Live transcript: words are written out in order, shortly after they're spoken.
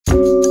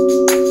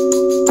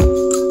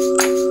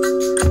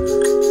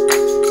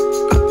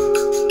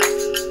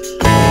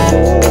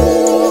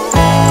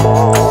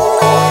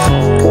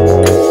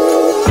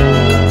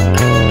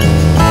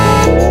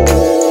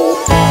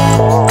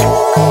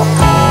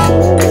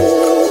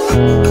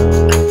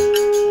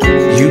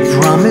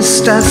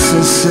introduced us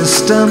a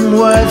system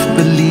worth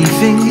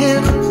believing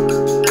in,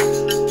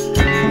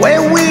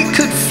 where we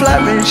could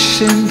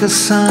flourish in the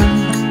sun,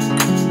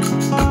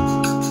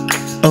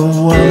 a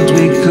world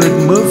we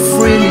could move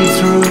freely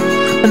through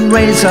and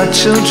raise our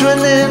children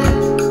in,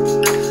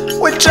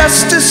 where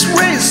justice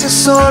raised a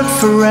sword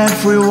for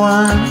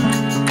everyone.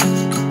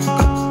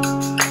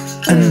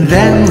 And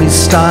then we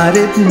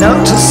started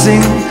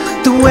noticing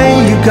the way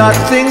you got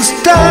things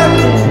done,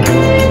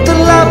 the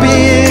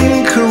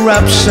lobbying,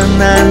 corruption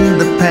and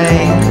the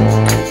pain.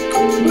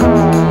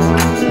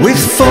 With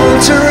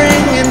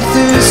faltering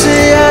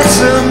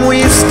enthusiasm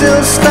we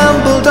still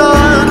stumbled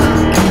on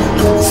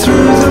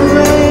through the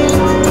rain.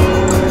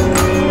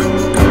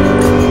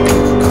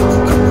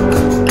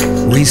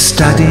 We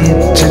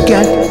studied to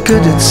get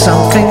good at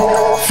something,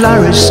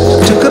 flourished,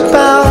 took a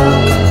bow,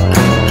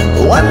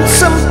 won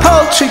some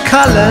paltry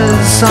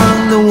colors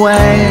on the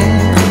way,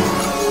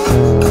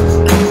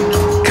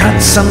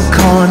 cut some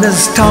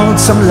corners, told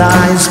some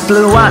lies,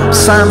 blew up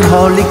some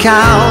holy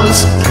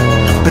cows,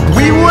 but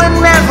we were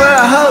never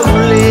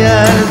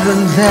holier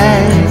than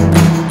they.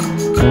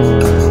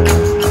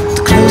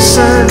 The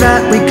closer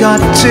that we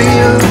got to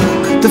you,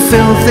 the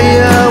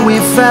filthier we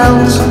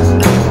felt,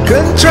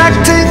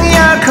 contracting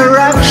your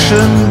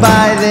corruption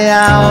by the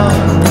hour.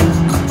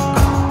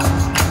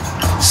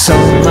 So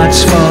much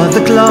for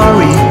the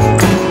glory,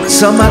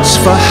 so much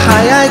for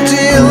high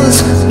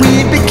ideals,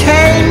 we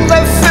became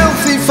the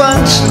filthy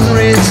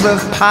functionaries of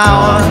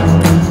power.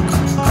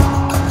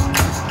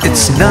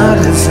 It's not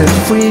as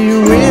if we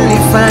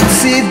really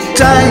fancied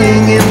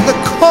dying in the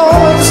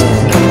cause.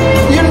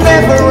 You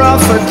never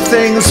offered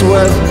things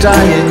worth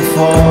dying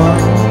for.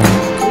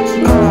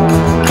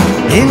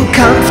 In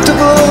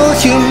comfortable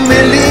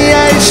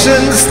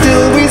humiliation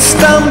still we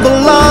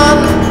stumble on,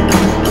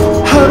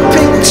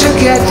 hoping to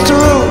get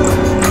through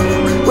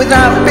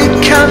without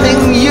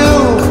becoming you.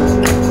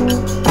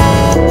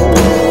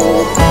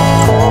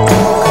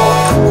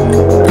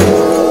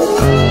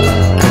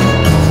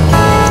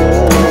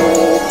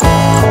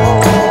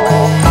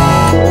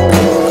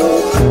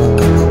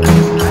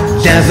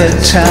 Never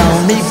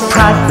tell me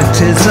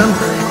pragmatism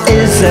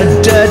is a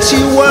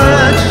dirty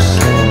word.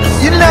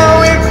 You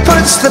know it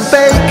puts the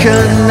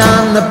bacon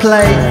on the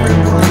plate.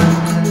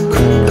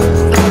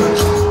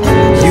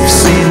 You've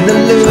seen the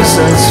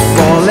losers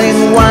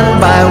falling one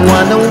by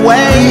one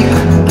away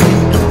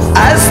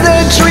as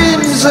their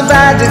dreams of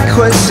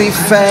adequacy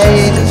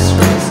fade.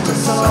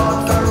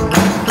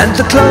 And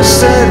the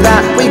closer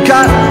that we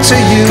got to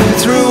you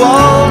through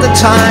all the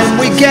time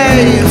we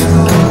gave,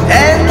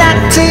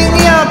 enacting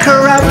your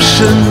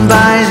corruption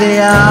by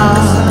the hour,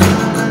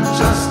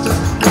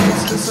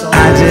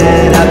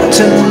 added up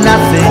to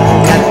nothing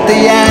at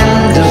the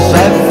end of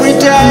every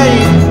day,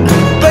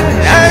 but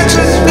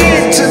urgent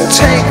need to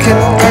take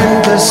an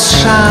endless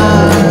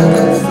shower.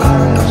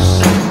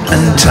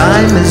 And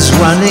time is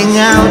running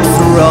out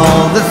for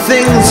all the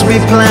things we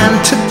plan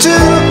to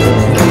do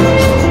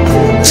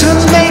to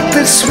make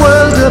this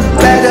world a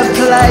better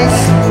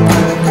place.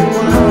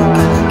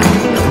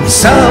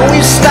 So we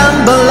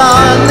stumble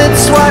on,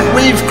 it's what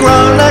we've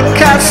grown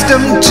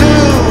accustomed to,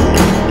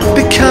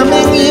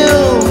 becoming you,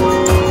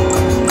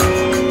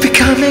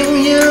 becoming